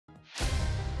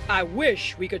I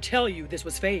wish we could tell you this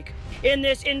was fake. In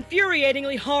this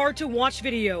infuriatingly hard-to-watch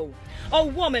video, a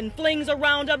woman flings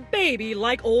around a baby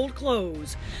like old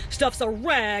clothes, stuffs a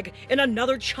rag in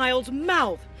another child's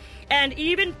mouth, and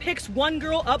even picks one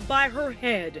girl up by her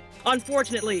head.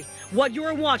 Unfortunately, what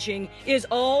you're watching is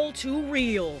all too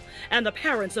real, and the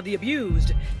parents of the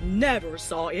abused never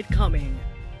saw it coming.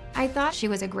 I thought she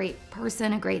was a great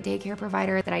person, a great daycare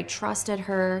provider, that I trusted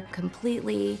her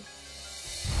completely.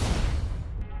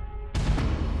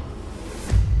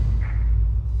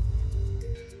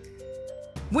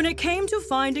 When it came to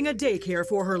finding a daycare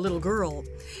for her little girl,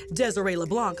 Desiree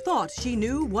LeBlanc thought she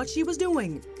knew what she was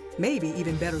doing, maybe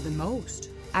even better than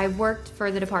most. I worked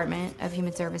for the Department of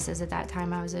Human Services at that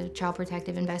time. I was a child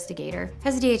protective investigator.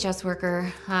 As a DHS worker,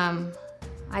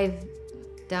 I've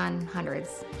done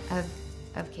hundreds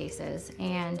of cases,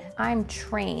 and I'm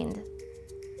trained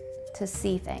to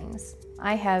see things.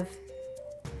 I have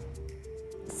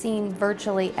seen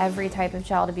virtually every type of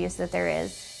child abuse that there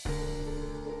is.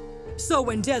 So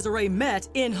when Desiree met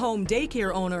in-home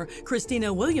daycare owner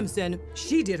Christina Williamson,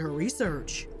 she did her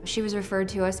research. She was referred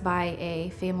to us by a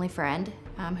family friend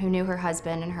who knew her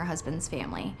husband and her husband's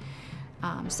family.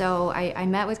 So I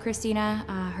met with Christina.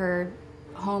 Her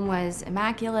home was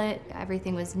immaculate.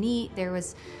 Everything was neat. There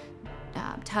was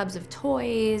tubs of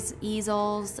toys,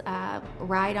 easels,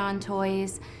 ride-on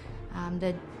toys.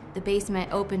 The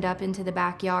basement opened up into the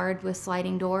backyard with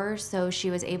sliding doors, so she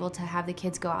was able to have the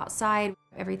kids go outside.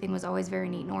 Everything was always very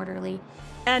neat and orderly.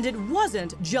 And it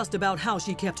wasn't just about how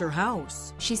she kept her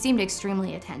house. She seemed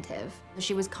extremely attentive.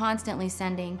 She was constantly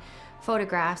sending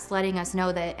photographs, letting us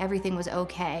know that everything was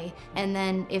okay. And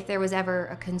then if there was ever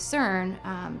a concern,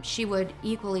 she would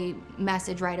equally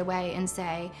message right away and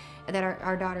say that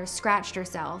our daughter scratched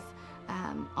herself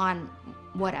on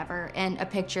whatever, and a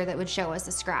picture that would show us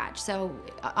a scratch. So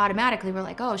automatically we're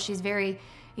like, oh, she's very,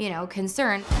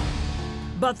 concerned.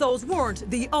 But those weren't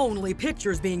the only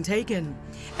pictures being taken.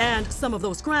 And some of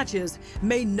those scratches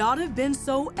may not have been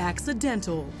so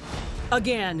accidental.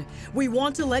 Again, we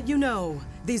want to let you know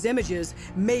these images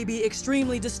may be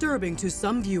extremely disturbing to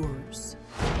some viewers.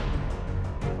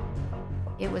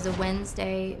 It was a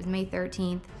Wednesday, it was May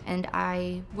 13th, and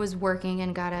I was working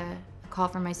and got a call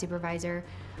from my supervisor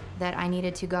that I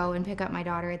needed to go and pick up my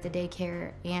daughter at the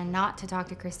daycare and not to talk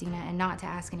to Christina and not to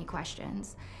ask any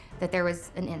questions, that there was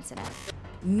an incident.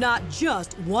 Not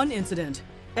just one incident,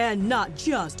 and not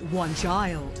just one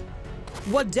child.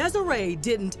 What Desiree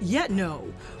didn't yet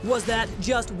know was that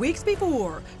just weeks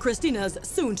before, Christina's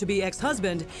soon-to-be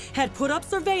ex-husband had put up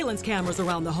surveillance cameras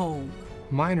around the home.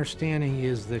 My understanding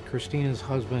is that Christina's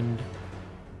husband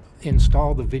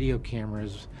installed the video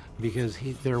cameras because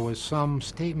there was some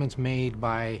statements made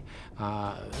by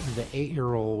the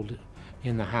 8-year-old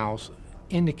in the house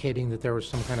indicating that there was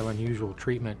some kind of unusual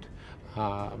treatment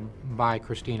by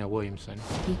Christina Williamson.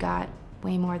 He got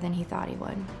way more than he thought he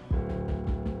would.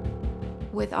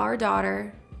 With our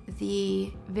daughter,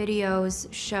 the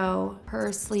videos show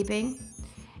her sleeping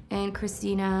and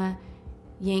Christina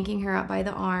yanking her up by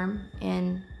the arm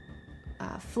and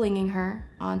flinging her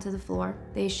onto the floor.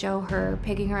 They show her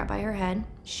picking her up by her head.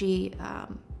 She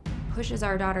pushes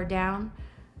our daughter down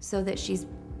so that she's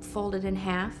folded in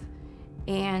half,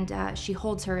 and she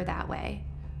holds her that way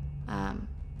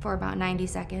for about 90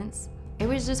 seconds. It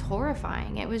was just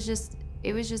horrifying. It was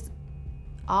just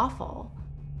awful.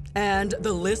 And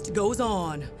the list goes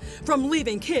on, from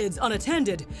leaving kids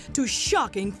unattended to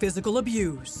shocking physical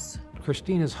abuse.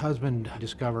 Christina's husband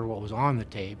discovered what was on the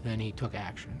tape, then he took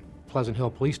action. Pleasant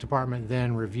Hill Police Department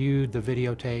then reviewed the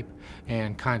videotape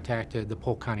and contacted the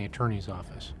Polk County Attorney's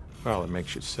Office. Well, it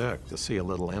makes you sick to see a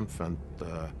little infant,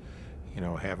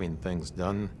 having things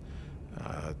done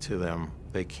to them.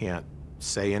 They can't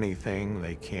say anything,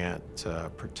 they can't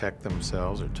protect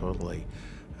themselves, they're totally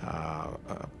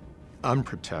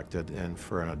unprotected, and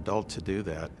for an adult to do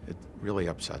that, it really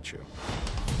upsets you.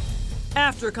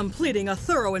 After completing a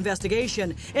thorough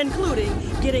investigation, including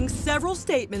getting several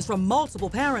statements from multiple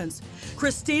parents,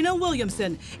 Christina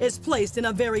Williamson is placed in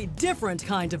a very different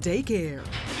kind of daycare.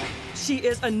 She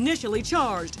is initially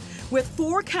charged with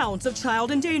 4 counts of child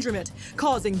endangerment,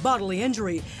 causing bodily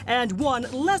injury, and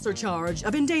 1 lesser charge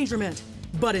of endangerment.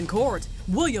 But in court,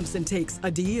 Williamson takes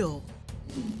a deal.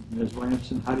 Ms.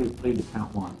 Williamson, how do you plead to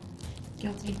count 1?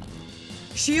 Guilty.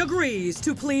 She agrees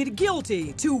to plead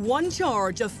guilty to 1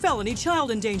 charge of felony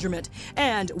child endangerment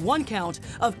and 1 count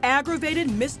of aggravated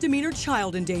misdemeanor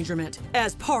child endangerment.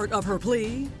 As part of her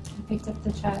plea, I picked up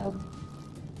the child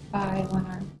by 1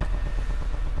 arm.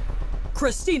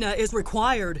 Christina is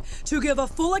required to give a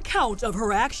full account of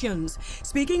her actions,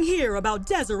 speaking here about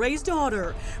Desiree's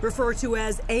daughter, referred to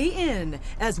as AN,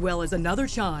 as well as another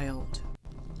child.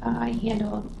 I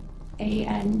handled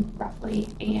AN roughly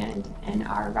and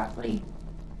NR roughly,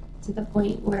 to the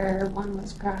point where one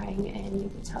was crying and you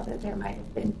could tell that there might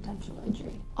have been potential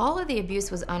injury. All of the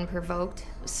abuse was unprovoked.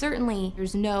 Certainly,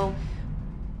 there's no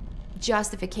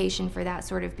justification for that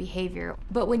sort of behavior.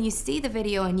 But when you see the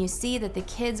video and you see that the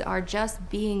kids are just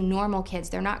being normal kids,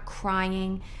 they're not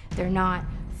crying, they're not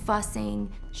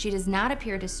fussing, she does not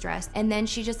appear distressed, and then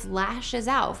she just lashes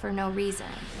out for no reason.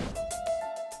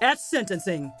 At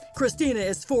sentencing, Christina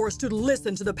is forced to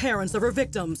listen to the parents of her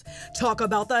victims talk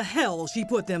about the hell she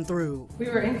put them through. We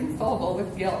were inconsolable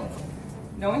with guilt,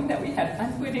 knowing that we had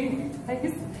unwittingly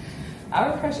placed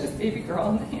our precious baby girl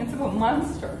in the hands of a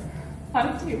monster on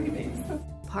a daily basis.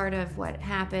 Part of what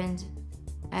happened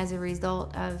as a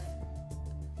result of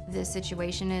this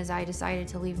situation is I decided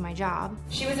to leave my job.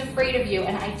 She was afraid of you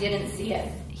and I didn't see it.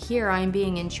 Here I'm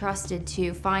being entrusted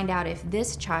to find out if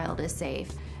this child is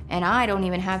safe, and I don't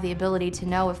even have the ability to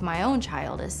know if my own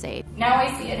child is safe. Now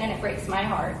I see it and it breaks my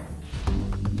heart.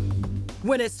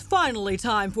 When it's finally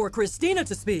time for Christina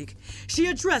to speak, she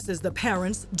addresses the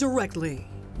parents directly.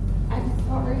 I'm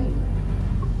sorry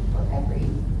for every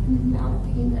amount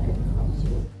of pain that I've caused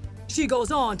you. She goes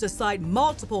on to cite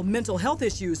multiple mental health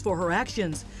issues for her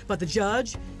actions, but the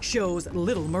judge shows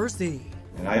little mercy.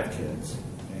 And I have kids,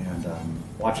 and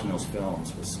watching those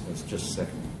films was just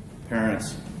sickening.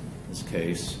 Parents, in this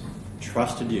case,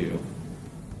 trusted you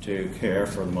to care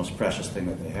for the most precious thing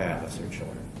that they have, as their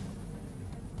children.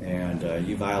 And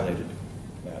you violated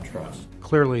that trust.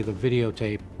 Clearly, the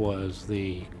videotape was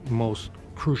the most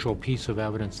crucial piece of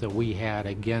evidence that we had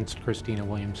against Christina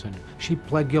Williamson. She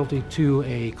pled guilty to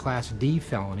a Class D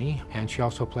felony, and she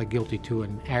also pled guilty to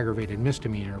an aggravated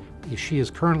misdemeanor. She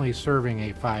is currently serving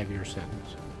a 5-year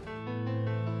sentence.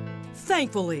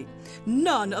 Thankfully,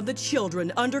 none of the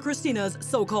children under Christina's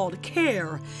so-called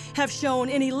care have shown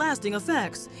any lasting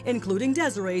effects, including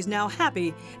Desiree's now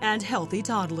happy and healthy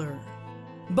toddler.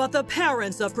 But the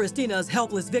parents of Christina's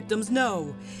helpless victims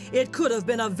know it could have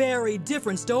been a very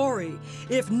different story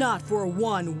if not for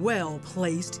one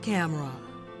well-placed camera.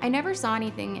 I never saw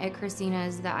anything at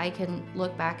Christina's that I can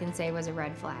look back and say was a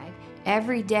red flag.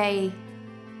 Every day,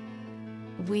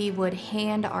 we would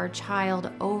hand our child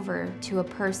over to a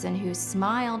person who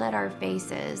smiled at our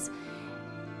faces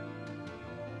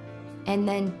and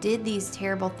then did these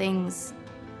terrible things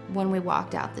when we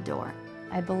walked out the door.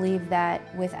 I believe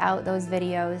that without those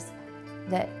videos,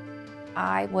 that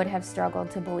I would have struggled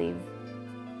to believe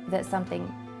that something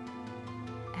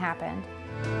happened.